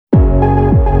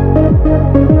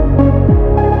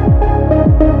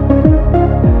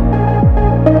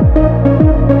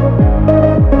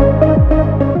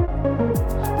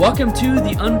welcome to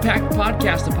the Unpacked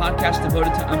Podcast, a podcast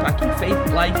devoted to unpacking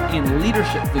faith, life, and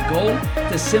leadership. The goal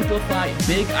to simplify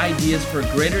big ideas for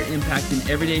greater impact in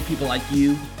everyday people like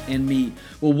you and me.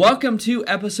 Well, welcome to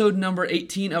episode number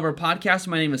 18 of our podcast.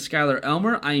 My name is Skylar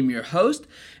Elmer. I am your host,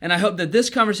 and I hope that this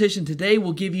conversation today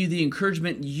will give you the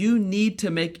encouragement you need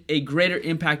to make a greater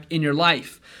impact in your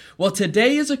life. Well,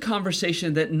 today is a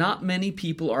conversation that not many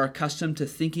people are accustomed to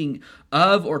thinking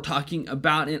of or talking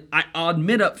about, and I'll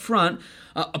admit up front,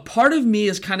 a part of me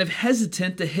is kind of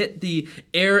hesitant to hit the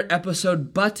air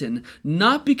episode button,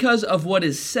 not because of what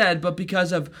is said, but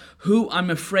because of who I'm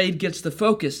afraid gets the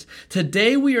focus.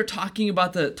 Today we are talking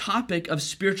about the topic of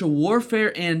spiritual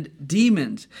warfare and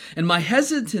demons, and my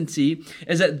hesitancy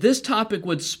is that this topic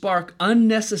would spark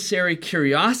unnecessary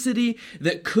curiosity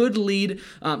that could lead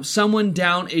someone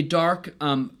down a dark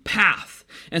path.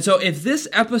 And so if this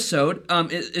episode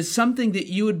is something that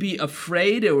you would be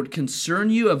afraid, it would concern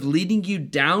you of leading you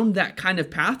down that kind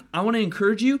of path, I want to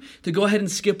encourage you to go ahead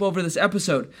and skip over this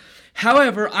episode.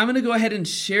 However, I'm going to go ahead and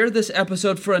share this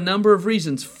episode for a number of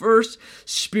reasons. First,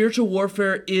 spiritual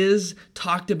warfare is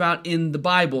talked about in the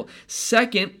Bible.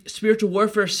 Second, spiritual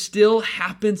warfare still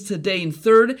happens today. And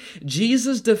third,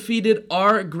 Jesus defeated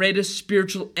our greatest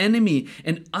spiritual enemy.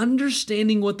 And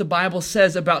understanding what the Bible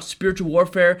says about spiritual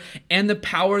warfare and the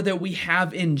power that we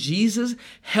have in Jesus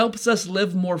helps us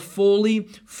live more fully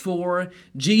for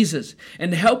Jesus.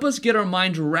 And to help us get our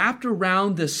mind wrapped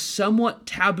around this somewhat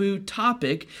taboo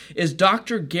topic is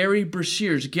Dr. Gary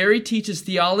Breshears. Gary teaches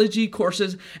theology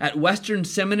courses at Western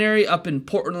Seminary up in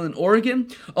Portland, Oregon.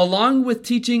 Along with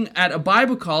teaching at a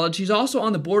Bible college, he's also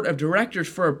on the board of directors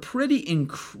for a pretty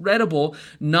incredible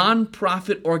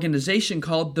nonprofit organization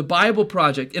called the Bible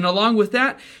Project. And along with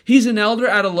that, he's an elder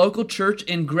at a local church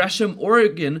in Gresham,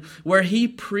 Oregon, where he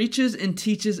preaches and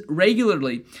teaches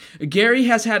regularly. Gary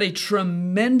has had a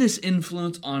tremendous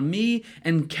influence on me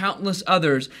and countless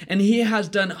others, and he has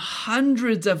done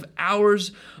hundreds of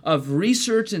hours of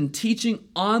research and teaching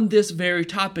on this very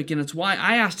topic, and it's why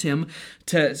I asked him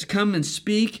to come and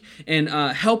speak and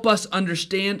help us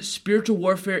understand spiritual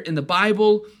warfare in the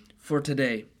Bible for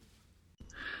today.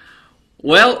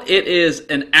 Well, it is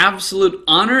an absolute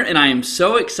honor, and I am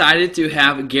so excited to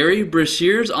have Gary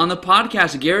Breshears on the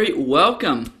podcast. Gary,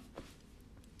 welcome.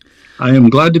 I am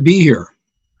glad to be here.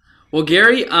 Well,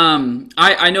 Gary,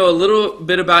 I know a little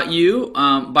bit about you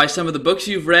by some of the books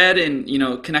you've read and,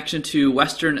 connection to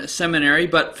Western Seminary.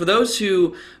 But for those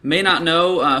who may not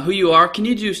know who you are, can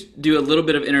you just do a little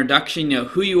bit of introduction?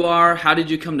 Who you are, how did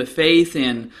you come to faith,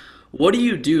 and what do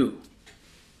you do?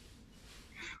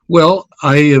 Well,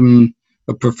 I am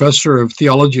a professor of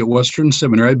theology at Western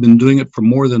Seminary. I've been doing it for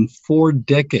more than 4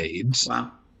 decades.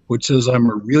 Wow. Which says I'm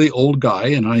a really old guy,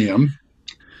 and I am.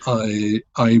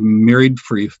 I'm married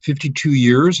for 52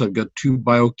 years. I've got 2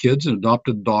 bio kids, an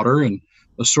adopted daughter, and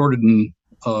assorted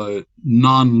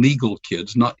non-legal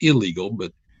kids, not illegal,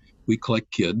 but we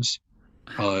collect kids.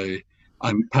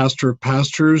 I'm pastor of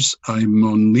pastors. I'm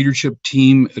on leadership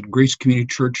team at Grace Community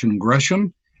Church in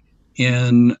Gresham,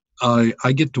 and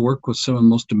I get to work with some of the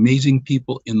most amazing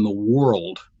people in the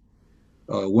world.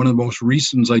 One of the most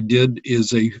recent I did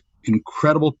is a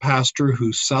incredible pastor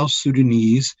who's South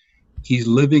Sudanese. He's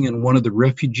living in one of the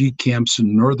refugee camps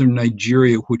in northern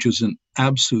Nigeria, which is an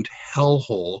absolute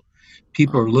hellhole.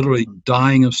 People are literally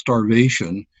dying of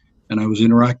starvation. And I was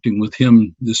interacting with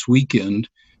him this weekend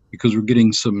because we're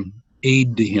getting some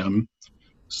aid to him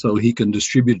so he can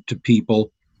distribute it to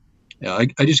people. I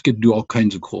just get to do all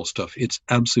kinds of cool stuff. It's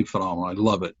absolutely phenomenal. I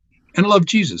love it. And I love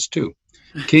Jesus, too.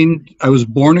 I was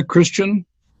born a Christian.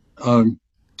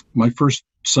 My first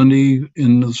Sunday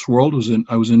in this world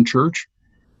I was in church.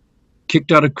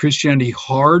 Kicked out of Christianity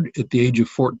hard at the age of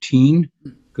 14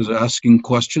 because of asking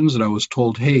questions, and I was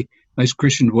told, hey, nice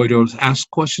Christian boy, don't ask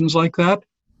questions like that.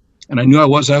 And I knew I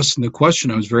was asking the question.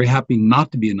 I was very happy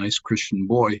not to be a nice Christian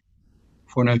boy.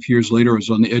 4.5 years later, I was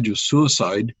on the edge of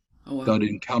suicide. Oh, wow. God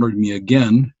encountered me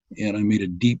again, and I made a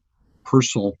deep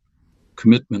personal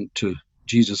commitment to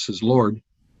Jesus as Lord,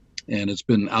 and it's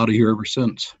been out of here ever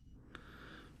since.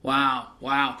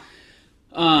 Wow.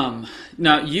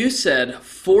 Now, you said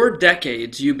 4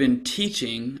 decades you've been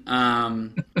teaching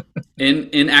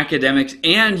in academics,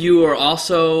 and you are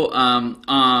also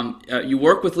you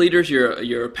work with leaders.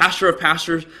 You're a pastor of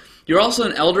pastors. You're also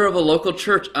an elder of a local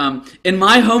church in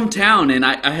my hometown, and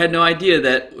I had no idea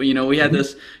that we had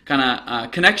this kind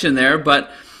of connection there.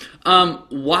 But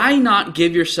why not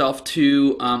give yourself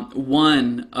to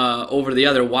one over the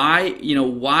other?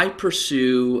 Why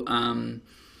pursue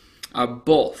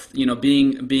both,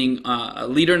 being a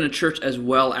leader in a church as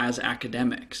well as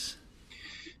academics?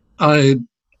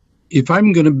 if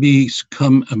I'm going to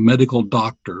become a medical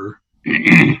doctor,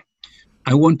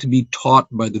 I want to be taught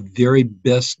by the very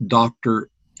best doctor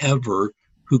ever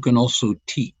who can also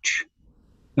teach.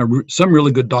 Now, some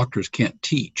really good doctors can't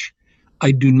teach.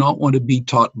 I do not want to be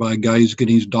taught by a guy who's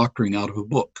getting his doctoring out of a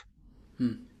book.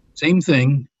 Same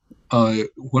thing.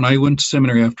 When I went to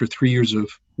seminary after 3 years of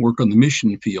work on the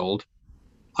mission field,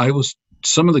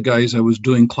 some of the guys I was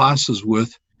doing classes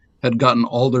with had gotten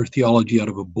all their theology out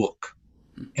of a book.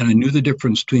 And I knew the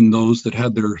difference between those that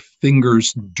had their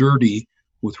fingers dirty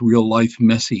with real life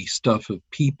messy stuff of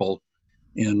people.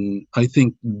 And I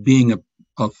think being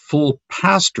a full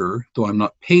pastor, though I'm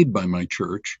not paid by my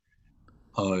church,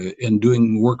 and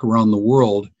doing work around the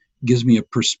world gives me a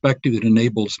perspective that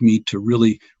enables me to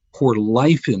really pour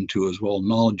life into as well,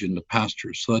 knowledge into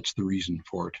pastors. So that's the reason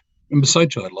for it. And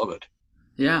besides that, I love it.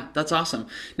 Yeah, that's awesome.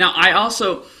 Now, I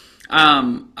also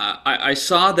I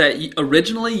saw that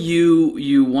originally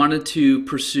you wanted to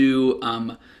pursue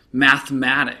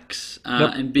mathematics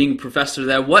and being a professor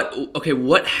there.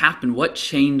 What happened? What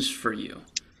changed for you?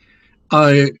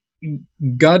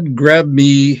 God grabbed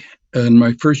me in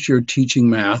my first year teaching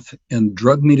math and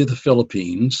drugged me to the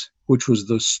Philippines, which was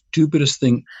the stupidest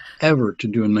thing ever to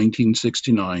do in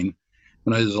 1969.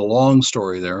 And there's a long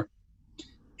story there.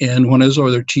 And when I was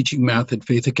over there teaching math at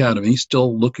Faith Academy,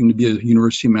 still looking to be a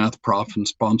university math prof and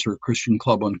sponsor a Christian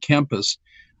club on campus,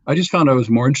 I just found I was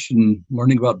more interested in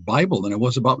learning about Bible than I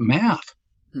was about math.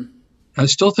 I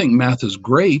still think math is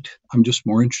great. I'm just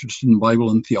more interested in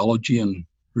Bible and theology and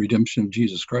redemption of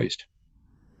Jesus Christ.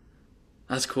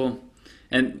 That's cool.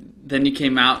 And then you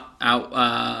came out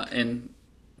and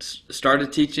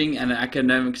started teaching in an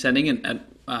academic setting.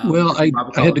 I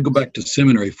had to go back to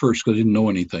seminary first because I didn't know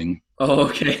anything. Oh,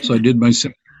 okay. So I did my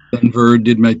seminary in Denver,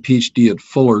 did my PhD at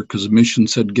Fuller because the mission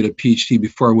said get a PhD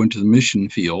before I went to the mission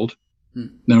field.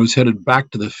 Then I was headed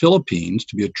back to the Philippines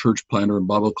to be a church planter and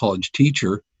Bible college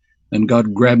teacher. And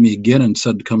God grabbed me again and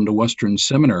said to come to Western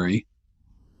Seminary.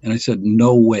 And I said,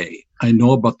 no way. I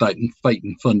know about that fight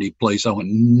and fundy place. I want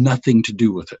nothing to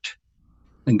do with it.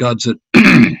 And God said,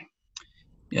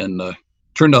 and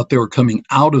turned out they were coming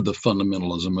out of the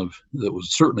fundamentalism that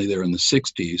was certainly there in the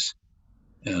 60s.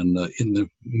 And in the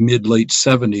mid-late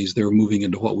 70s, they were moving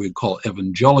into what we'd call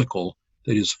evangelical,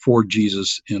 that is for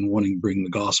Jesus and wanting to bring the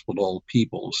gospel to all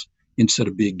peoples instead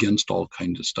of be against all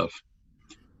kinds of stuff.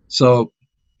 So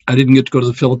I didn't get to go to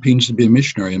the Philippines to be a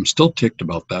missionary. I'm still ticked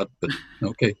about that, but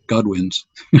okay, God wins.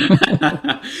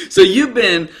 So you've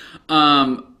been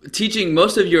teaching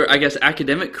most of your, I guess,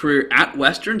 academic career at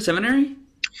Western Seminary?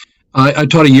 I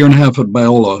taught a year and a half at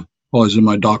Biola while I was in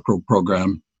my doctoral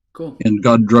program. Cool. And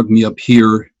God drugged me up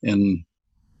here, and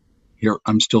here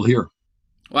I'm still here.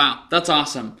 Wow, that's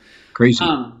awesome. Crazy.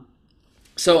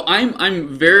 So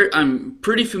I'm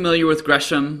pretty familiar with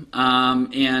Gresham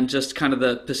and just kind of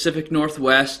the Pacific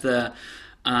Northwest, the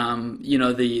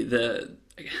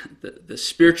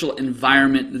spiritual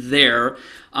environment there.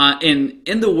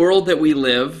 In the world that we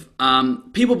live,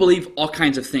 people believe all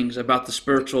kinds of things about the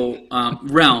spiritual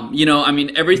realm.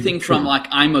 Everything from like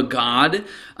I'm a god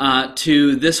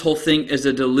to this whole thing is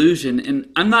a delusion. And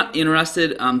I'm not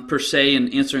interested per se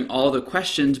in answering all the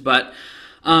questions, but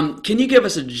can you give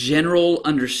us a general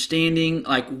understanding,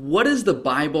 like what does the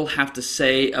Bible have to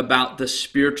say about the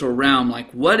spiritual realm? Like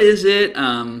what is it?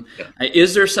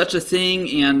 Is there such a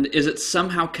thing? And is it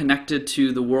somehow connected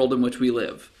to the world in which we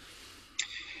live?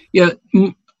 Yeah,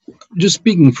 just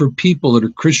speaking for people that are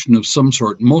Christian of some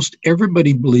sort, most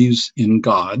everybody believes in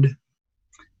God,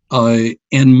 and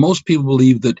most people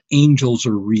believe that angels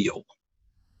are real.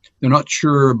 They're not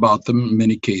sure about them in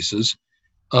many cases.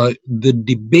 The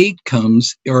debate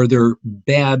comes, are there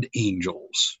bad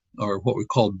angels, or what we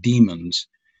call demons,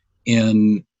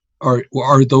 and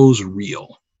are those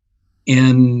real?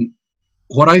 And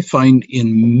what I find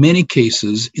in many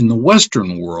cases in the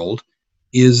Western world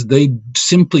is they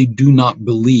simply do not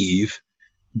believe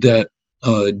that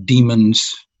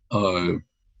demons, the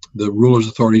rulers,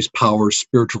 authorities, powers,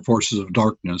 spiritual forces of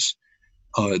darkness,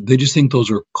 they just think those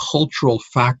are cultural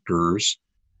factors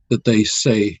that they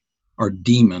say are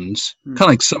demons. Kind of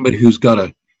like somebody who's got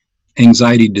a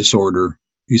anxiety disorder.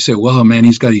 You say, well, man,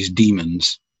 he's got these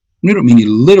demons. And you don't mean he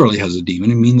literally has a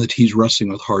demon. You mean that he's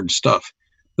wrestling with hard stuff.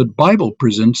 But Bible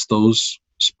presents those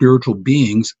spiritual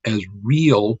beings as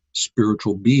real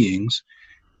spiritual beings,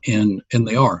 and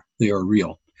they are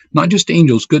real. Not just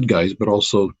angels, good guys, but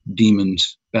also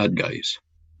demons, bad guys.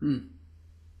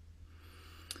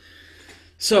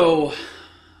 So,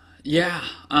 yeah,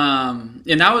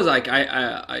 and I was like,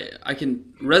 I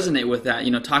can resonate with that,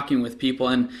 talking with people,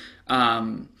 and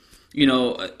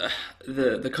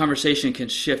the conversation can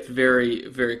shift very,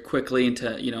 very quickly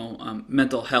into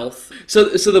mental health. So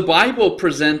the Bible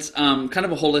presents kind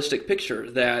of a holistic picture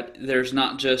that there's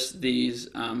not just these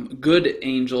good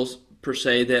angels per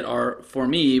se that are for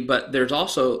me, but there's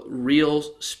also real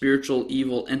spiritual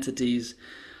evil entities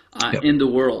Yep. in the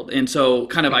world, and so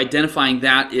kind of identifying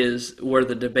that is where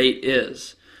the debate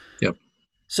is. Yep.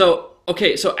 So.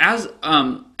 Okay, so as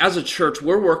a church,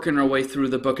 we're working our way through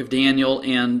the book of Daniel,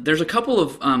 and there's a couple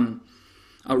of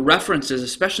references,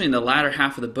 especially in the latter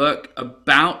half of the book,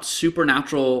 about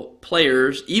supernatural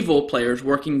players, evil players,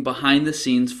 working behind the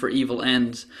scenes for evil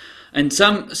ends. And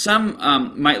some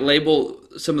might label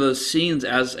some of those scenes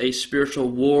as a spiritual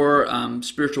war,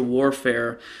 spiritual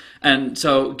warfare. And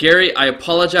so, Gary, I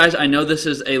apologize. I know this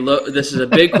is a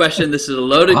big question. This is a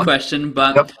loaded question,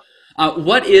 but. Yep.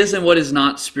 What is and what is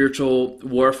not spiritual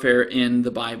warfare in the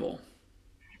Bible?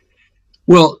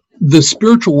 Well, the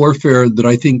spiritual warfare that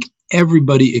I think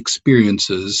everybody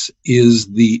experiences is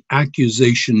the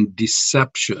accusation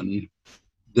deception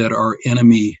that our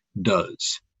enemy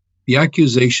does. The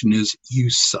accusation is, you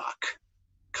suck.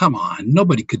 Come on,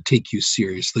 nobody could take you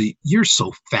seriously. You're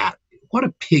so fat. What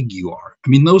a pig you are. I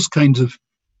mean, those kinds of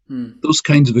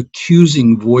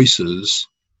accusing voices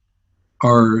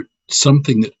are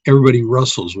something that everybody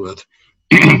wrestles with.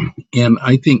 And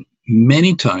I think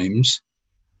many times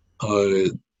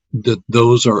that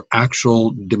those are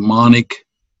actual demonic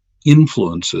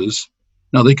influences.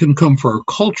 Now, they can come for our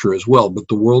culture as well, but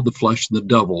the world, the flesh, and the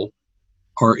devil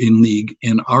are in league,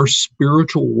 and our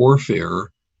spiritual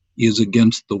warfare is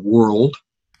against the world.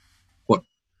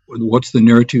 What's the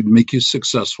narrative to make you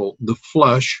successful? The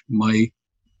flesh, my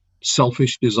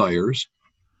selfish desires,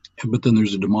 but then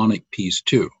there's a demonic piece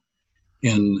too.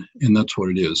 And that's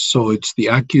what it is. So it's the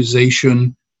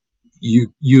accusation,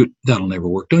 you that'll never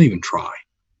work. Don't even try.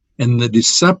 And the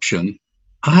deception,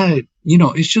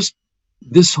 it's just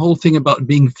this whole thing about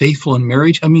being faithful in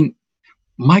marriage. I mean,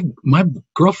 my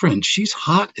girlfriend, she's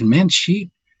hot, and man,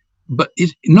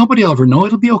 nobody will ever know.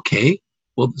 It'll be okay.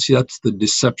 Well, see, that's the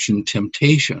deception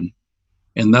temptation,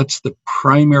 and that's the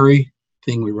primary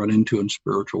thing we run into in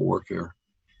spiritual warfare.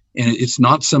 And it's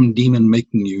not some demon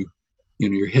making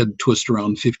your head twist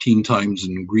around 15 times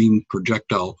and green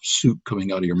projectile soup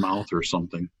coming out of your mouth or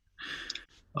something.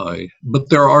 But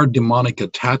there are demonic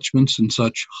attachments and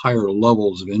such higher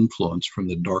levels of influence from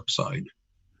the dark side.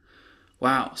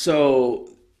 Wow. So,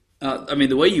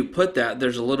 the way you put that,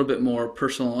 there's a little bit more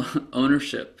personal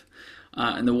ownership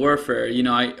in the warfare.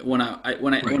 When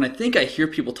I think I hear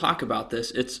people talk about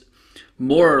this, it's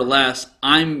more or less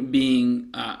I'm being,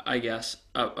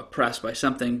 oppressed by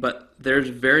something, but there's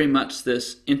very much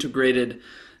this integrated,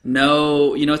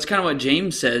 it's kind of what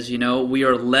James says, we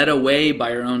are led away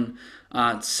by our own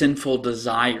sinful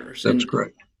desires. That's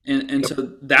correct. And Yep.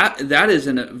 so that is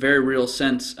in a very real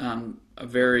sense, a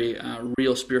very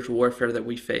real spiritual warfare that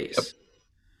we face.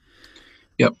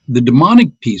 Yep. The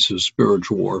demonic piece of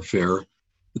spiritual warfare,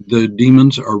 the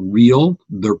demons are real,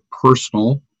 they're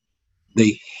personal,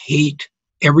 they hate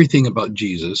everything about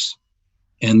Jesus,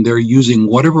 and they're using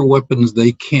whatever weapons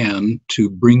they can to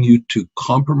bring you to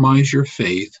compromise your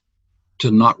faith,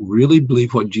 to not really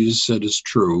believe what Jesus said is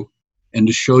true, and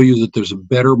to show you that there's a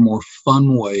better, more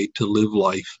fun way to live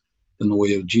life than the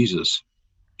way of Jesus.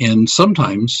 And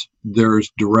sometimes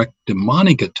there's direct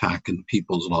demonic attack in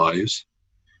people's lives,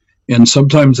 and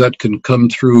sometimes that can come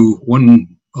through.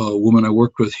 One woman I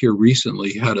worked with here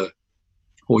recently had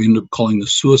what we ended up calling the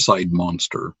suicide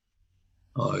monster.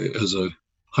 As a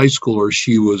high schooler,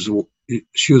 she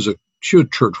was a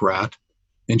church rat,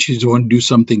 and she wanted to do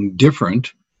something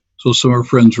different. So some of her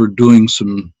friends were doing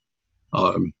some,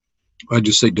 I'd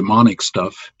just say demonic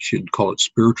stuff. She'd call it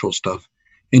spiritual stuff.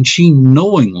 And she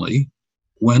knowingly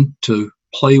went to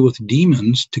play with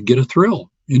demons to get a thrill.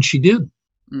 And she did.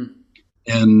 Mm.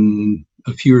 And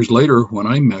a few years later, when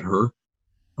I met her,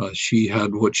 she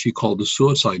had what she called the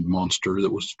suicide monster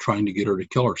that was trying to get her to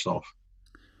kill herself.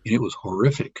 And it was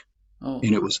horrific. Oh.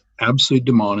 And it was absolutely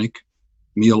demonic.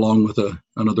 Me, along with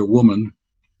another woman,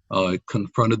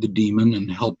 confronted the demon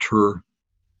and helped her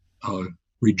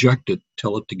reject it,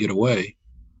 tell it to get away.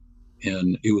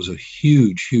 And it was a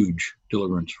huge, huge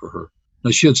deliverance for her.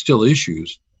 Now, she had still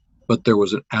issues, but there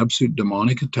was an absolute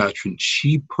demonic attachment.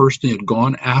 She personally had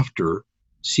gone after,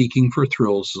 seeking for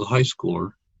thrills as a high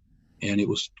schooler, and it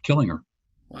was killing her.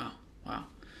 Wow.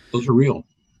 Those are real.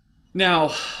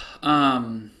 Now,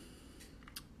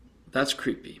 that's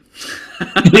creepy.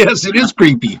 Yes, it is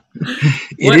creepy.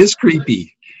 It is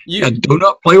creepy. Do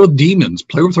not play with demons.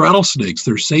 Play with rattlesnakes.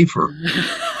 They're safer.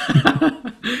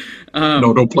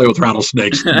 No, don't play with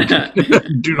rattlesnakes.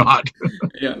 Do not.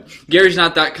 Yeah, Gary's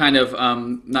not that kind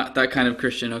of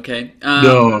Christian. Okay.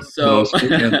 No,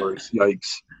 snake handlers.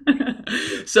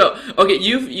 Yikes. So okay,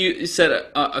 you said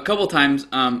a couple times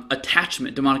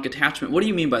attachment, demonic attachment. What do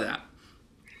you mean by that?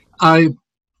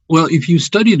 Well, if you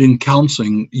studied in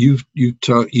counseling, you've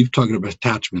talked about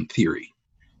attachment theory.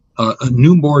 A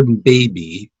newborn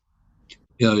baby,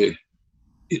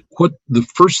 what the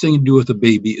first thing to do with a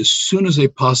baby as soon as they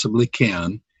possibly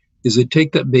can is they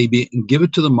take that baby and give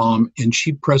it to the mom, and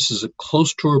she presses it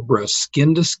close to her breast,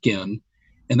 skin to skin,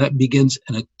 and that begins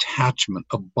an attachment,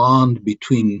 a bond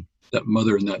between that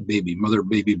mother and that baby,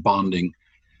 mother-baby bonding.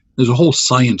 There's a whole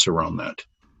science around that.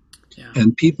 Yeah.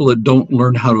 And people that don't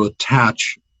learn how to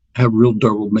attach have real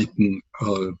trouble making,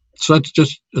 so that's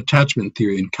just attachment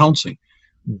theory in counseling.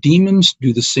 Demons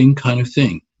do the same kind of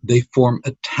thing. They form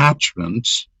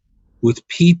attachments with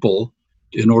people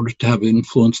in order to have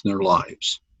influence in their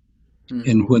lives.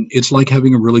 And when it's like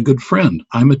having a really good friend.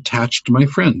 I'm attached to my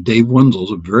friend. Dave Wenzel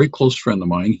is a very close friend of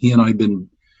mine. He and I have been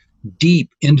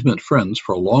deep, intimate friends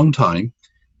for a long time,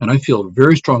 and I feel a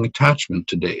very strong attachment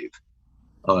to Dave.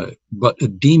 But a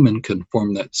demon can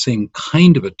form that same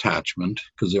kind of attachment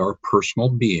because they are personal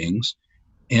beings,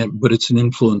 but it's an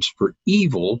influence for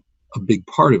evil, a big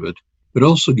part of it. But it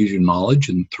also gives you knowledge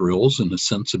and thrills and a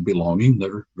sense of belonging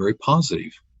that are very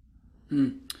positive.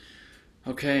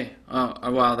 Okay.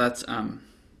 Wow.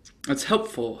 That's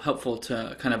helpful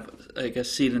to kind of, I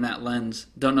guess, see it in that lens.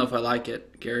 Don't know if I like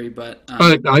it, Gary, but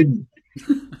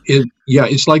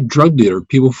it's like drug dealer.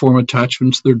 People form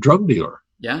attachments to their drug dealer.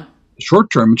 Yeah. Short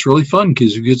term, it's really fun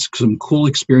because you get some cool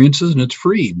experiences and it's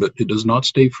free, but it does not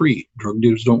stay free. Drug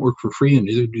dealers don't work for free, and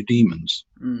neither do demons.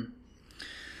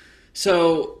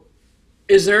 So,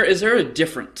 is there a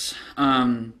difference?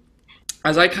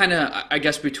 As I kind of, I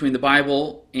guess, between the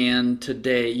Bible and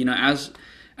today, you know, as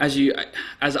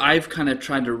I've kind of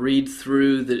tried to read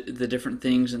through the different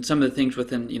things and some of the things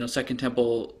within, you know, Second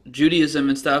Temple Judaism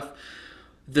and stuff,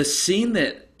 the scene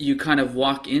that you kind of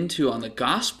walk into on the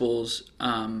Gospels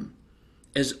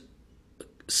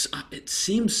it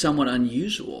seems somewhat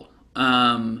unusual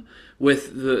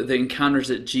with the encounters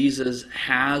that Jesus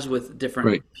has with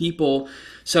different people.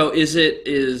 So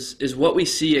is what we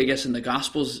see, I guess, in the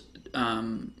Gospels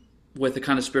with the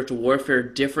kind of spiritual warfare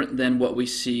different than what we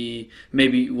see,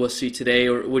 maybe we'll see today,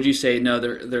 or would you say no,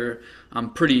 they're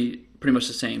pretty much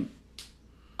the same?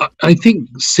 I think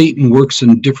Satan works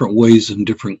in different ways in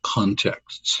different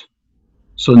contexts.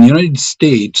 So in the United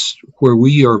States, where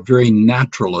we are very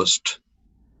naturalist,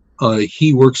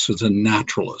 he works as a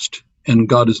naturalist, and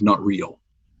God is not real,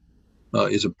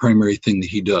 is a primary thing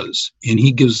that he does. And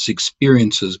he gives us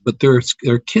experiences, but they're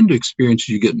akin to experiences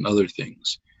you get in other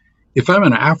things. If I'm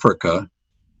in Africa,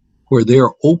 where they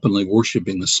are openly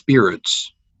worshiping the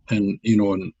spirits, and you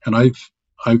know, and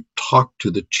I've talked to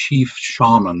the chief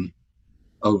shaman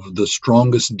of the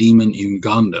strongest demon in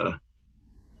Uganda,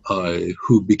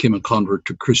 who became a convert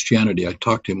to Christianity. I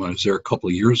talked to him when I was there a couple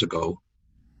of years ago.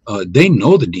 They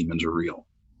know the demons are real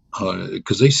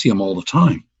because they see them all the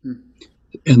time.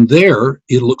 And there,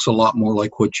 it looks a lot more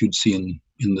like what you'd see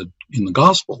in the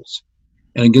Gospels.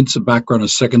 And against the background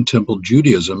of Second Temple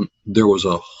Judaism, there was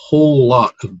a whole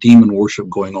lot of demon worship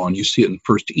going on. You see it in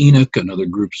First Enoch and other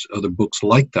books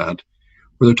like that,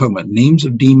 where they're talking about names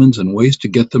of demons and ways to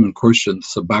get them. And of course,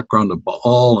 it's the background of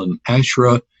Baal and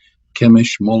Asherah,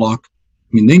 Chemosh, Moloch. I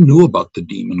mean, they knew about the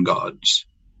demon gods.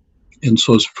 And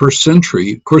so it's first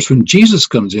century. Of course, when Jesus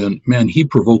comes in, man, he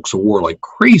provokes a war like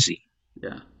crazy.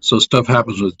 Yeah. So stuff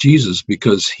happens with Jesus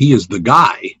because he is the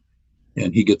guy,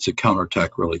 and he gets a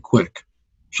counterattack really quick.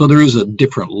 So there is a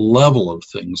different level of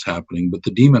things happening, but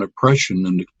the demon oppression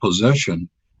and possession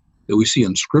that we see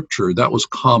in Scripture, that was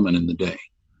common in the day.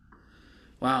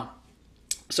 Wow.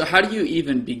 So how do you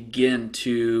even begin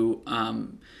to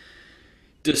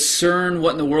discern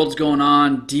what in the world's going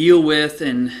on, deal with,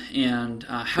 and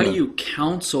how do you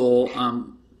counsel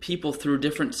people through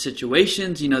different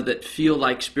situations, you know, that feel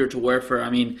like spiritual warfare? I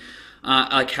mean,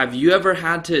 like, have you ever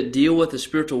had to deal with a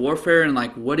spiritual warfare, and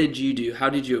like, what did you do? How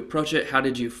did you approach it? How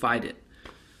did you fight it?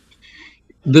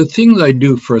 The things I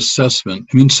do for assessment,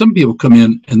 I mean, some people come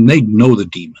in and they know the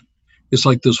demon. It's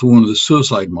like this woman with the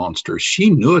suicide monster. She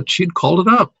knew it. She'd called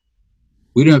it up.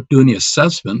 We didn't have to do any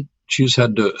assessment. She just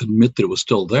had to admit that it was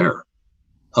still there.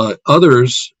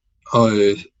 Others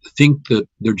think that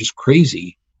they're just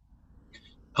crazy.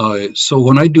 So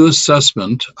when I do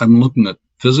assessment, I'm looking at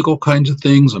physical kinds of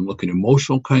things. I'm looking at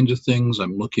emotional kinds of things.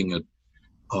 I'm looking at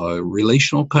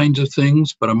relational kinds of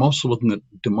things, but I'm also looking at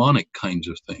demonic kinds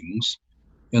of things.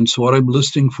 And so what I'm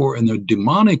listening for in the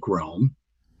demonic realm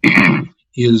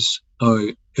is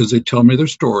as they tell me their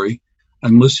story,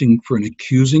 I'm listening for an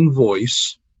accusing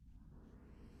voice.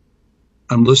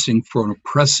 I'm listening for an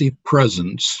oppressive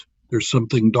presence. There's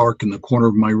something dark in the corner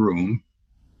of my room.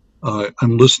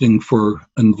 I'm listening for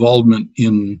involvement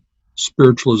in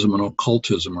spiritualism and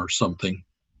occultism or something.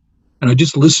 And I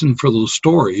just listen for those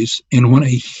stories. And when I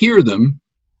hear them,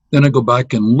 then I go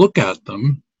back and look at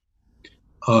them.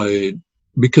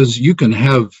 Because you can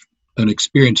have an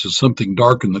experience of something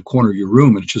dark in the corner of your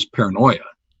room and it's just paranoia.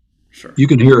 Sure. You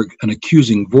can hear an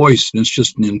accusing voice and it's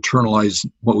just an internalized,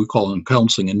 what we call in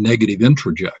counseling, a negative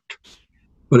introject.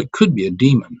 But it could be a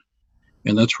demon.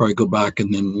 And that's where I go back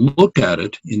and then look at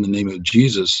it in the name of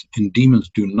Jesus. And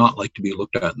demons do not like to be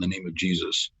looked at in the name of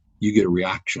Jesus. You get a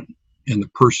reaction. And the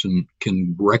person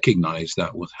can recognize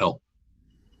that with help.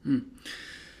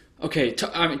 Okay,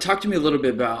 talk to me a little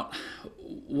bit about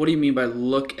what do you mean by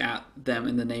look at them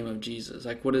in the name of Jesus?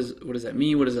 Like, what does that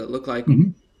mean? What does that look like? Mm-hmm.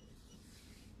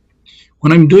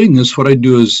 When I'm doing this, what I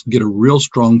do is get a real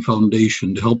strong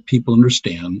foundation to help people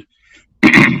understand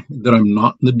that I'm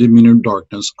not in the dominion of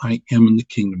darkness. I am in the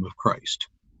kingdom of Christ.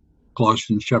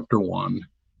 Colossians chapter 1.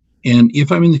 And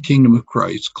if I'm in the kingdom of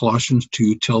Christ, Colossians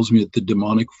 2 tells me that the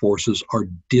demonic forces are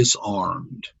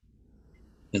disarmed.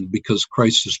 And because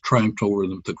Christ has triumphed over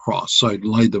them at the cross. So I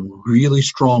lie them really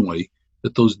strongly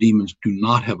that those demons do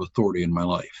not have authority in my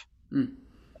life.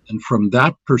 And from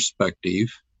that perspective,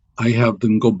 I have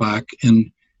them go back,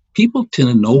 and people tend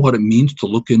to know what it means to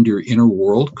look into your inner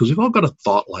world, because we've all got a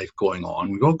thought life going on.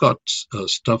 We've all got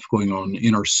stuff going on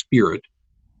in our spirit.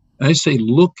 And I say,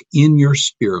 look in your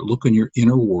spirit, look in your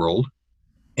inner world,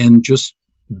 and just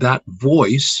that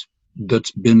voice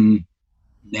that's been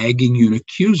nagging you and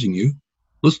accusing you,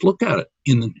 let's look at it.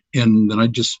 And then I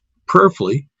just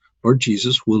prayerfully, Lord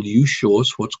Jesus, will you show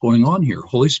us what's going on here?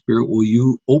 Holy Spirit, will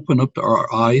you open up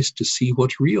our eyes to see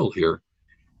what's real here?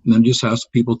 And then just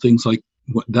ask people things like,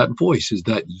 that voice, is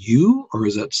that you or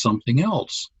is that something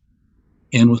else?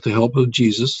 And with the help of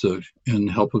Jesus and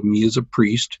help of me as a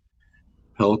priest,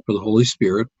 help of the Holy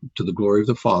Spirit, to the glory of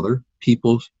the Father,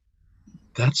 people,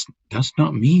 that's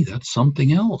not me, that's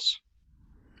something else.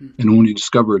 And when you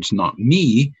discover it's not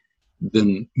me,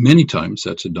 then many times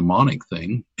that's a demonic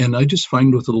thing. And I just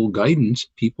find with a little guidance,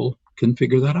 people can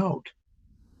figure that out.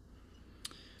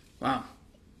 Wow.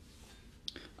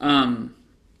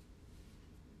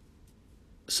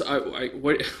 So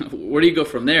where do you go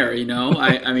from there? You know,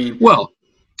 I mean, well,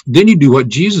 then you do what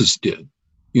Jesus did.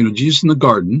 You know, Jesus in the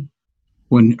garden,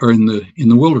 in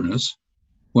the wilderness,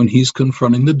 when he's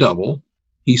confronting the devil,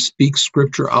 he speaks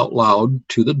scripture out loud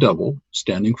to the devil,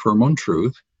 standing firm on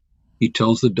truth. He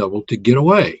tells the devil to get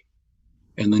away,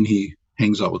 and then he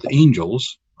hangs out with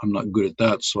angels. I'm not good at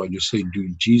that, so I just say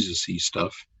do Jesus-y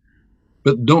stuff,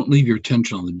 but don't leave your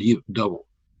attention on the devil.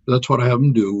 That's what I have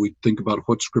them do. We think about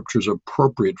what scriptures are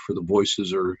appropriate for the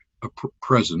voices or a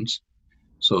presence.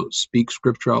 So speak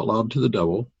scripture out loud to the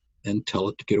devil and tell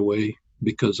it to get away,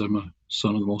 because I'm a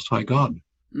son of the Most High God.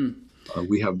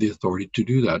 We have the authority to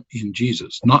do that in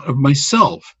Jesus, not of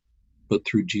myself, but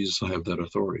through Jesus I have that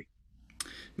authority.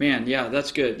 Man, yeah,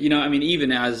 that's good. You know, I mean,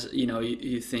 even as, you know,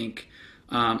 you think,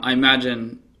 I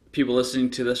imagine people listening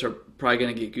to this are probably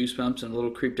going to get goosebumps and a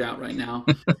little creeped out right now.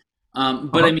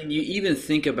 But I mean, you even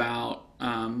think about,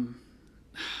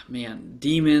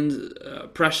 demons,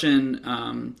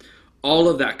 oppression, all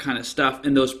of that kind of stuff,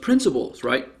 and those principles,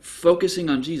 right? Focusing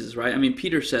on Jesus, right? I mean,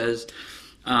 Peter says,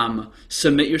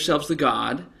 submit yourselves to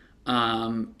God,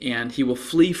 and he will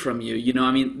flee from you. You know,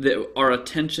 I mean, our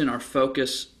attention, our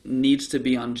focus needs to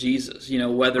be on Jesus, you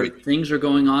know, whether things are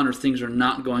going on or things are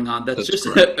not going on. That's just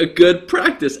a good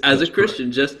practice as a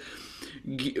Christian. Just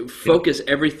focus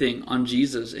everything on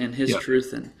Jesus and his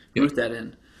truth and root that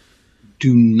in.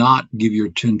 Do not give your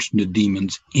attention to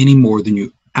demons any more than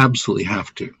you absolutely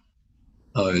have to.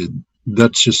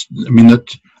 That's just, I mean,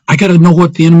 I got to know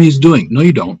what the enemy is doing. No,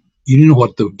 you don't. You know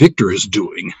what the victor is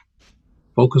doing.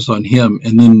 Focus on him,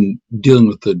 and then dealing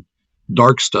with the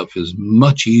dark stuff is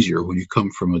much easier when you come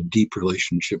from a deep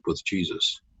relationship with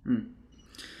Jesus.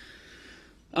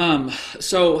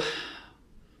 So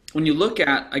when you look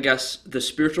at, I guess, the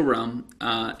spiritual realm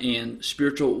and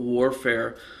spiritual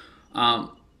warfare,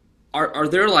 are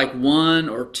there like one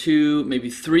or two, maybe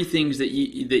three things that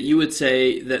you would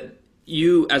say that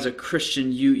you as a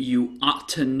Christian you ought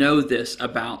to know this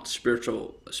about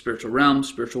spiritual realm,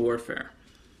 spiritual warfare?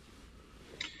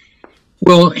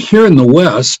 Well, here in the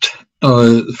West,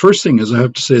 the first thing is I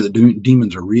have to say that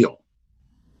demons are real,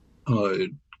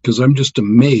 because I'm just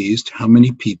amazed how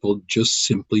many people just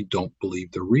simply don't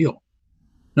believe they're real.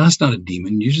 No, that's not a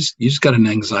demon. You just got an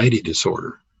anxiety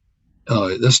disorder.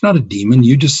 That's not a demon.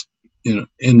 You just, you know,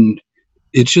 and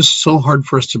it's just so hard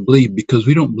for us to believe because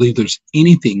we don't believe there's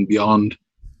anything beyond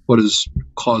what is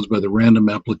caused by the random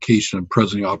application of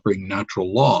presently operating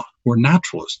natural law. We're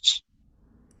naturalists.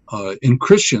 And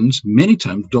Christians many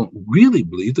times don't really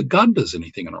believe that God does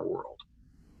anything in our world.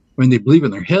 I mean, they believe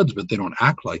in their heads, but they don't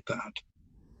act like that.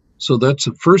 So that's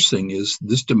the first thing, is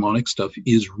this demonic stuff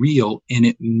is real, and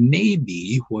it may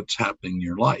be what's happening in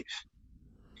your life.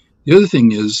 The other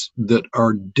thing is that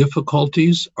our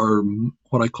difficulties are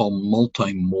what I call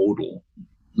multimodal.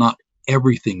 Not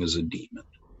everything is a demon.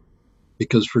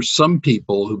 Because for some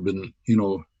people who've been,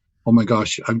 oh my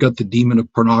gosh, I've got the demon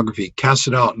of pornography, cast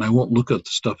it out and I won't look at the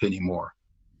stuff anymore.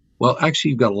 Well,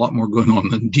 actually, you've got a lot more going on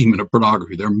than demon of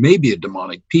pornography. There may be a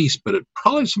demonic piece, but it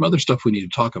probably some other stuff we need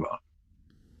to talk about.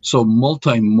 So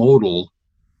multimodal,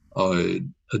 a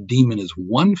demon is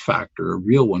one factor, a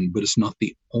real one, but it's not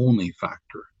the only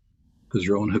factor. Because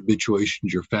your own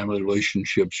habituations, your family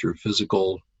relationships, your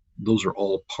physical, those are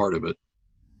all part of it.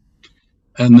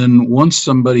 And then once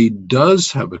somebody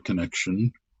does have a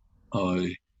connection,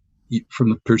 from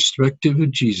the perspective of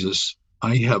Jesus,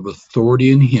 I have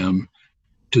authority in him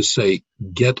to say,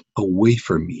 get away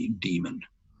from me, demon.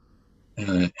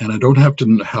 And I don't have to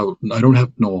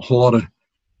know a whole lot of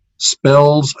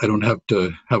spells. I don't have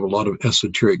to have a lot of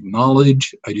esoteric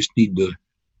knowledge. I just need to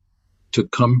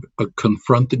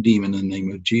confront the demon in the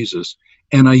name of Jesus.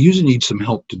 And I usually need some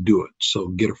help to do it. So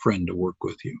get a friend to work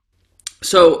with you.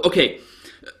 So, okay.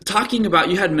 Talking about,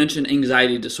 you had mentioned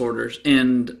anxiety disorders,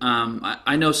 and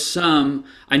I know some.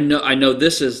 I know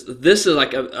this is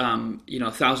like a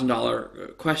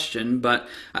 $1,000 question, but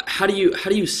how do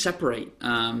you separate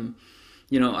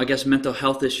I guess mental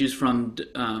health issues from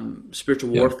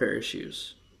spiritual warfare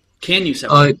issues? Can you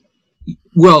separate?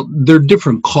 Well, they're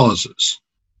different causes.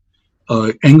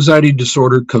 Anxiety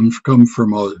disorder come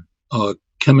from a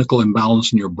chemical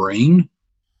imbalance in your brain.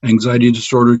 Anxiety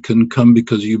disorder can come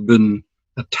because you've been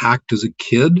attacked as a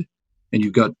kid and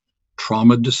you've got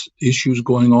trauma issues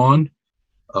going on.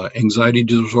 Anxiety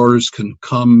disorders can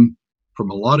come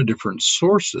from a lot of different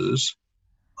sources,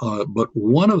 but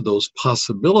one of those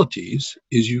possibilities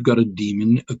is you've got a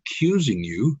demon accusing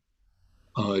you,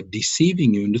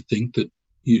 deceiving you into think that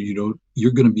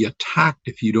you're going to be attacked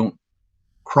if you don't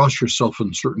cross yourself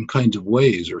in certain kinds of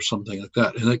ways or something like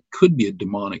that. And that could be a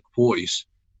demonic voice.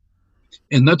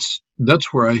 And that's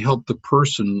where I help the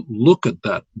person look at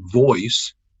that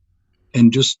voice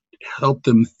and just help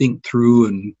them think through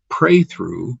and pray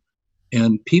through.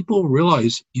 And people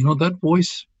realize, that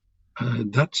voice,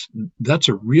 that's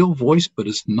a real voice, but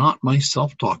it's not my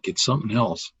self-talk. It's something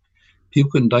else.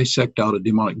 People can dissect out a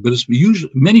demonic, but it's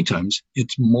usually, many times,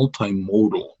 it's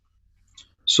multimodal.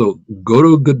 So go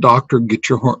to a good doctor, get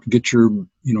your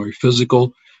your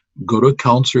physical. Go to a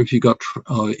counselor if you got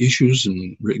issues,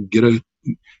 and get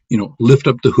lift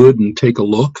up the hood and take a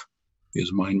look,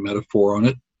 is my metaphor on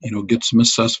it. Get some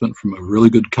assessment from a really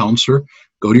good counselor.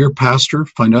 Go to your pastor,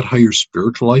 find out how your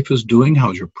spiritual life is doing,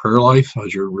 how's your prayer life,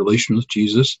 how's your relation with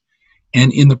Jesus.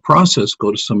 And in the process,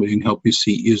 go to somebody who can help you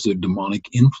see, is there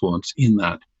demonic influence in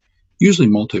that? Usually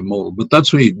multimodal, but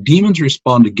that's why demons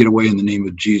respond to get away in the name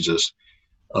of Jesus.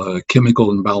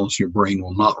 Chemical imbalance in your brain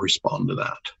will not respond to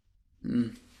that.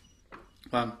 Mm.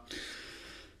 Wow.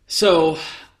 So,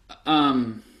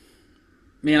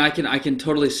 man, I can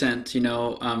totally sense,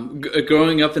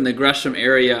 growing up in the Gresham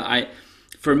area, I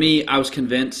was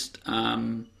convinced,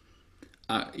 God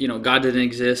didn't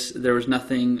exist. There was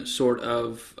nothing sort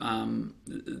of,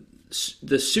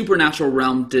 the supernatural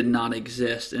realm did not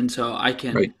exist. And so I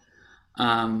can, right.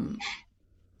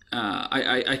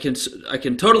 I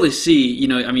can totally see,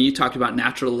 you talked about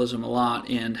naturalism a lot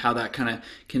and how that kind of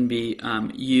can be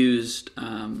used,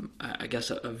 I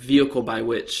guess, a vehicle by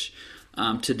which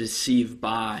to deceive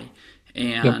by,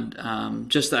 and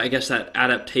just that, I guess, that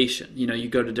adaptation. You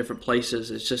go to different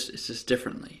places, it's just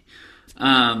differently.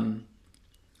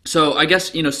 So I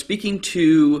guess, speaking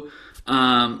to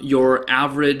your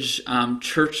average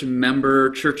church member,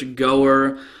 church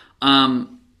goer,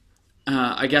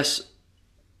 I guess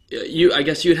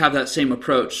you'd have that same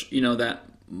approach, that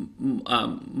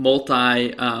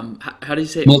how do you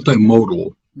say it?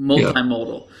 Multimodal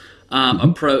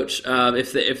approach.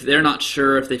 If they're not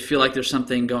sure, if they feel like there's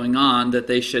something going on, that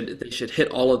they should hit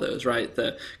all of those, right?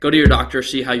 Go to your doctor,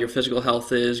 see how your physical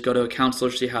health is. Go to a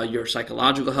counselor, see how your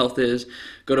psychological health is.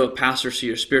 Go to a pastor, see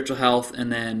your spiritual health,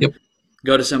 and then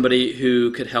go to somebody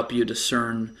who could help you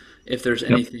discern if there's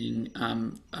anything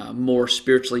more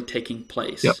spiritually taking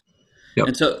place. Yep.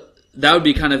 And so that would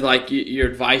be kind of like your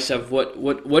advice of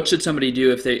what should somebody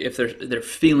do if they're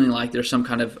feeling like there's some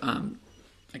kind of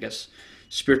I guess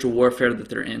spiritual warfare that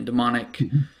they're in, demonic.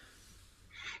 Mm-hmm.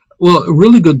 Well, a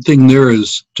really good thing there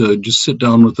is to just sit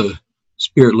down with a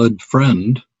spirit-led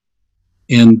friend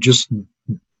and just,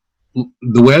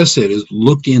 the way I say it is,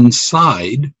 look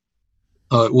inside.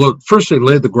 Well, first they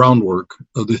lay the groundwork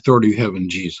of the authority you have in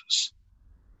Jesus.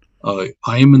 I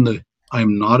am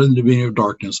not in the dominion of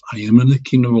darkness. I am in the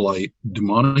kingdom of light.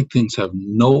 Demonic things have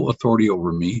no authority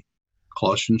over me.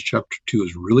 Colossians chapter 2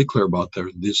 is really clear about that.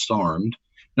 They're disarmed.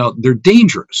 Now, they're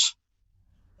dangerous.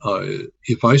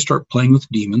 If I start playing with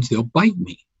demons, they'll bite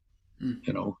me,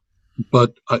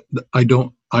 but I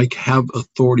have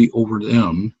authority over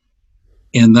them.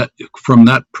 And that, from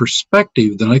that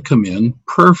perspective, then I come in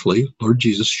prayerfully, Lord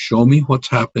Jesus, show me what's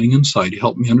happening inside.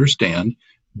 Help me understand.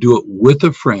 Do it with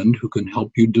a friend who can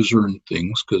help you discern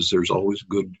things, because there's always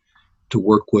good to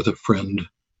work with a friend.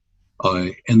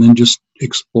 And then just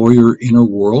explore your inner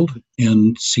world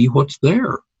and see what's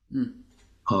there.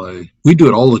 We do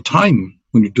it all the time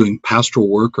when you're doing pastoral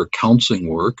work or counseling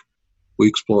work. We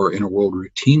explore our inner world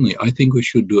routinely. I think we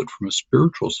should do it from a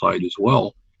spiritual side as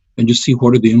well, and just see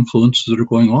what are the influences that are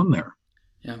going on there.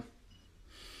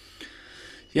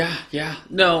 Yeah.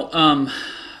 No,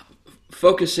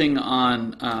 focusing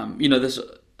on, this,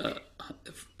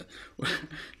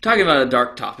 talking about a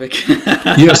dark topic.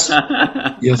 Yes,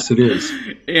 it is.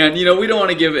 And, we don't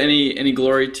want to give any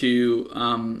glory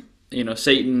to,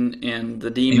 Satan and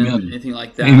the demon, Amen. Anything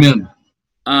like that. Amen.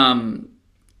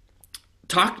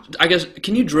 I guess,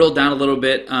 can you drill down a little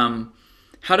bit?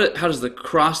 How does the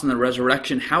cross and the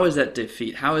resurrection, how is that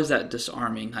defeat? How is that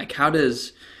disarming? Like, how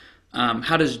does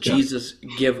Jesus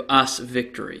give us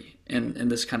victory in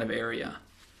this kind of area?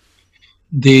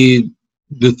 The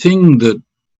thing that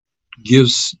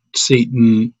gives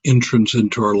Satan entrance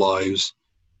into our lives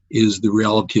is the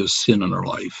reality of sin in our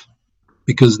life,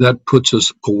 because that puts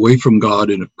us away from God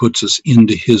and it puts us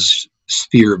into his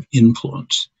sphere of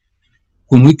influence.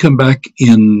 When we come back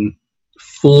in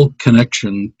full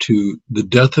connection to the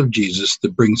death of Jesus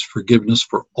that brings forgiveness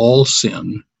for all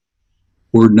sin,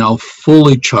 we're now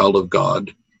fully child of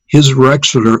God. His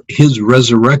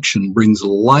resurrection brings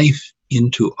life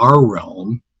into our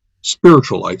realm,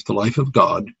 spiritual life, the life of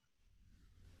God.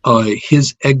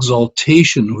 His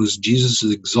exaltation was Jesus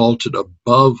is exalted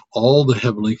above all the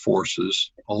heavenly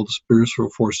forces, all the spiritual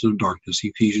forces of darkness,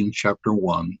 Ephesians chapter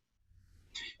 1.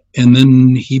 And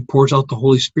then he pours out the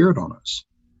Holy Spirit on us.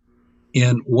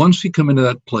 And once we come into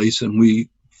that place and we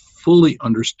fully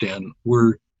understand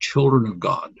we're children of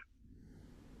God,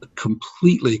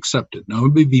 completely accepted. Now, we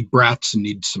may be brats and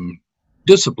need some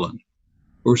discipline,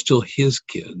 but we're still his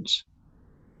kids.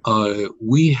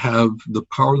 We have the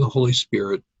power of the Holy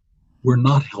Spirit. We're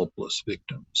not helpless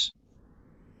victims.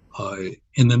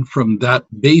 And then from that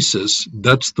basis,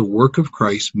 that's the work of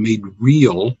Christ made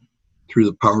real through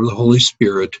the power of the Holy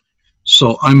Spirit.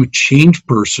 So I'm a changed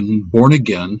person, born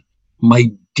again.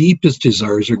 My deepest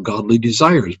desires are godly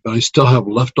desires, but I still have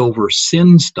leftover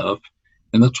sin stuff,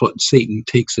 and that's what Satan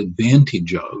takes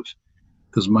advantage of.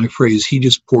 Because my phrase, he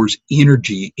just pours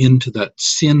energy into that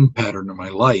sin pattern in my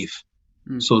life.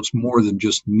 So it's more than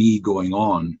just me going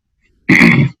on.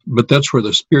 But that's where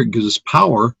the Spirit gives us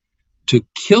power to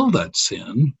kill that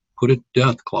sin, put it to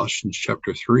death, Colossians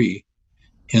chapter 3,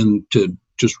 and to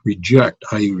just reject.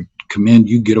 I command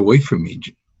you, get away from me,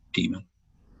 demon.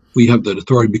 We have that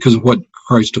authority because of what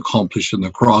Christ accomplished in the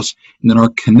cross, and then our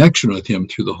connection with him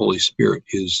through the Holy Spirit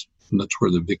is, and that's where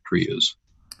the victory is.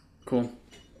 Cool.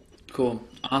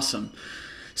 Awesome.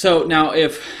 So now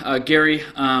if, Gary,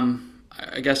 I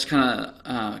guess kind of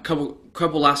a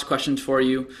couple last questions for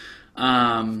you.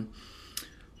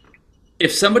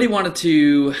 If somebody wanted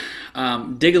to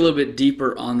dig a little bit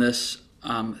deeper on this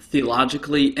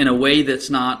theologically in a way that's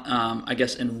not, I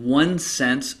guess, in one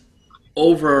sense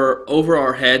over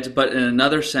our heads, but in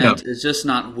another sense is just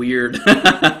not weird.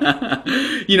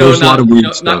 There's a lot of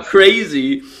weird stuff. Not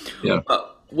crazy. Yeah.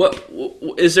 What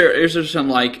is there some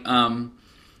like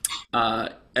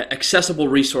accessible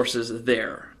resources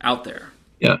out there?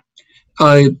 Yeah.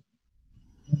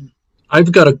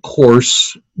 I've got a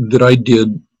course that I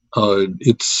did.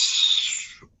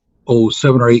 It's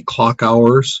 7 or 8 clock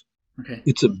hours. Okay.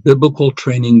 It's at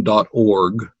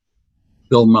biblicaltraining.org.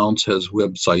 Bill Mounts has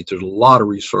website. There's a lot of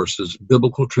resources,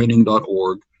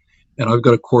 biblicaltraining.org. And I've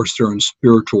got a course there on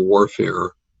spiritual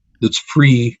warfare that's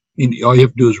free. And all you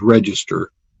have to do is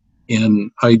register.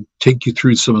 And I take you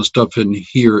through some of the stuff in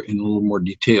here in a little more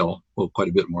detail. Well, quite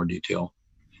a bit more detail.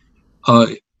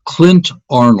 Clint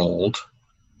Arnold,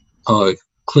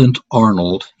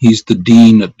 he's the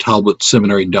dean at Talbot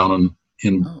Seminary down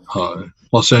in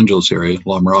Los Angeles area,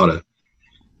 La Mirada,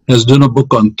 has done a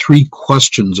book on 3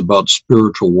 questions about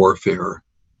spiritual warfare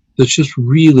that's just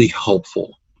really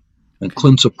helpful. and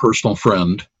Clint's a personal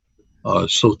friend.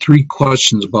 So 3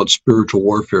 questions about spiritual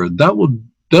warfare. That'll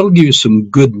give you some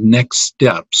good next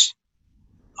steps.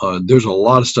 There's a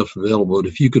lot of stuff available. But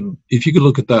if you could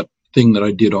look at that thing that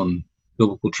I did on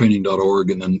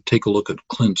biblicaltraining.org and then take a look at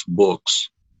Clint's book,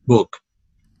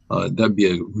 that'd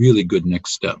be a really good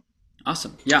next step.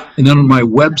 Awesome. Yeah. And then on my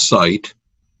website,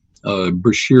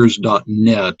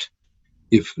 Breshears.net,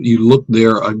 if you look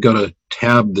there, I've got a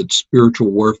tab that's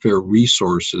spiritual warfare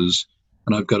resources,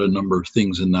 and I've got a number of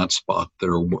things in that spot that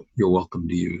you're welcome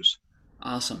to use.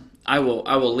 Awesome. I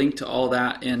will link to all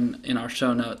that in our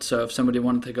show notes. So if somebody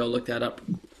wanted to go look that up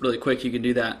really quick, you can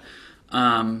do that.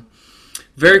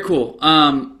 Very cool.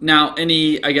 Now,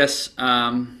 I guess,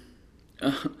 by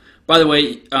the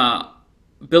way,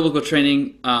 Biblical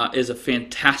Training is a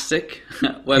fantastic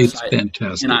website. It's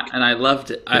fantastic. And I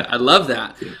loved it. I love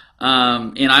that.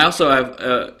 And I also have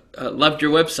loved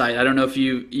your website. I don't know if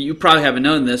you probably haven't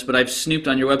known this, but I've snooped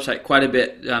on your website quite a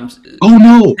bit. Oh,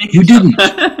 no, you didn't.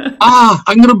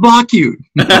 I'm going to block you.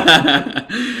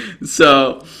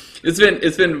 So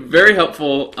it's been very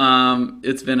helpful.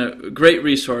 It's been a great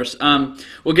resource.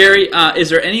 Well, Gary, is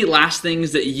there any last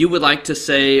things that you would like to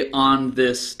say on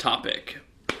this topic?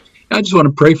 I just want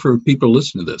to pray for people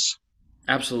listening to this.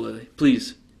 Absolutely.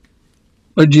 Please.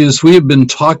 Lord Jesus, we have been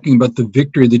talking about the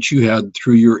victory that you had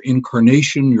through your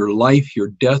incarnation, your life, your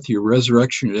death, your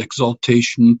resurrection, your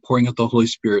exaltation, pouring out the Holy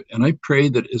Spirit. And I pray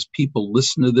that as people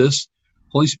listen to this,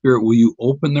 Holy Spirit, will you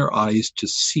open their eyes to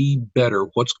see better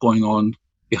what's going on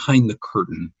behind the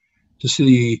curtain, to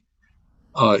see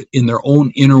in their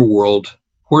own inner world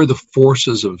where the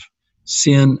forces of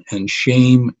sin and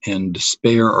shame and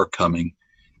despair are coming.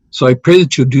 So I pray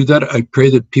that you'll do that. I pray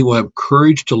that people have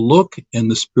courage to look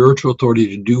and the spiritual authority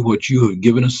to do what you have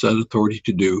given us that authority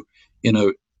to do in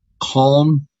a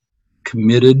calm,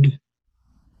 committed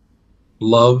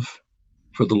love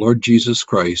for the Lord Jesus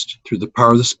Christ through the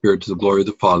power of the Spirit to the glory of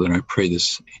the Father. And I pray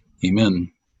this.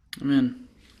 Amen. Amen.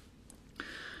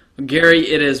 Well, Gary,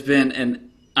 it has been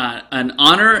an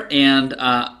honor and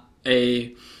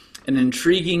an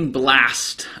intriguing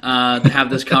blast to have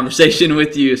this conversation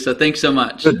with you. So thanks so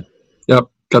much. Good. Yep.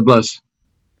 God bless.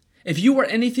 If you were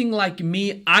anything like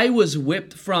me, I was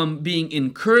whipped from being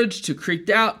encouraged to creeped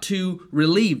out to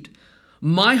relieved.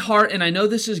 My heart, and I know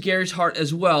this is Gary's heart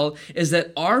as well, is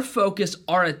that our focus,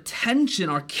 our attention,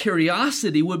 our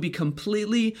curiosity would be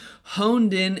completely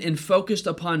honed in and focused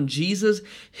upon Jesus,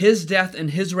 His death,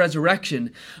 and His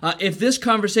resurrection. If this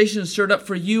conversation stirred up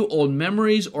for you old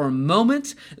memories or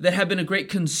moments that have been a great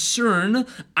concern,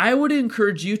 I would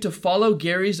encourage you to follow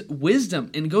Gary's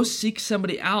wisdom and go seek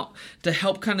somebody out to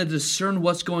help kind of discern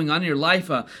what's going on in your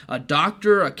life, a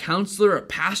doctor, a counselor, a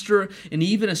pastor, and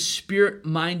even a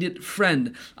spirit-minded friend.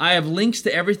 I have links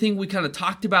to everything we kind of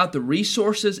talked about, the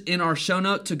resources in our show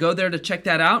note to go there to check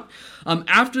that out.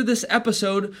 After this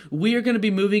episode, we are going to be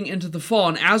moving into the fall.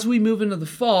 And as we move into the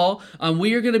fall,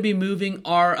 we are going to be moving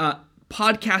our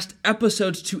podcast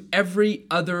episodes to every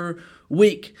other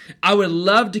week. I would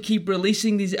love to keep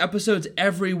releasing these episodes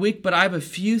every week, but I have a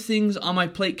few things on my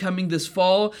plate coming this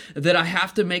fall that I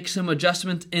have to make some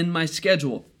adjustments in my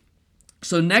schedule.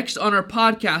 So next on our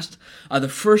podcast, the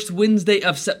first Wednesday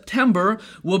of September,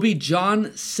 will be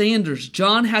John Sanders.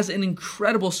 John has an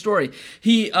incredible story.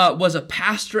 He was a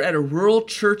pastor at a rural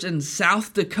church in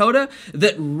South Dakota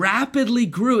that rapidly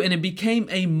grew, and it became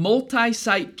a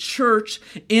multi-site church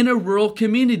in a rural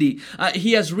community.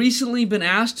 He has recently been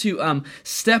asked to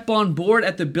step on board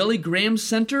at the Billy Graham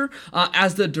Center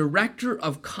as the director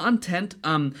of content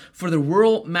for the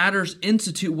Rural Matters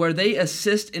Institute, where they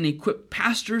assist and equip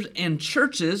pastors and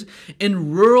churches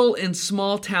in rural and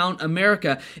small town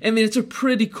America. I mean, it's a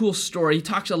pretty cool story. He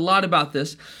talks a lot about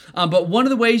this. But one of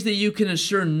the ways that you can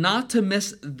ensure not to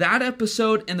miss that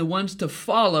episode and the ones to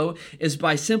follow is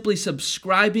by simply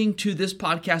subscribing to this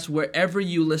podcast wherever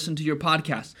you listen to your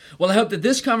podcast. Well, I hope that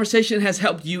this conversation has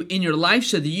helped you in your life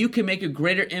so that you can make a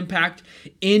greater impact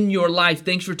in your life.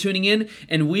 Thanks for tuning in,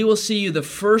 and we will see you the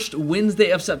first Wednesday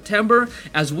of September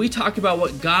as we talk about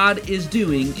what God is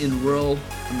doing in rural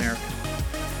America.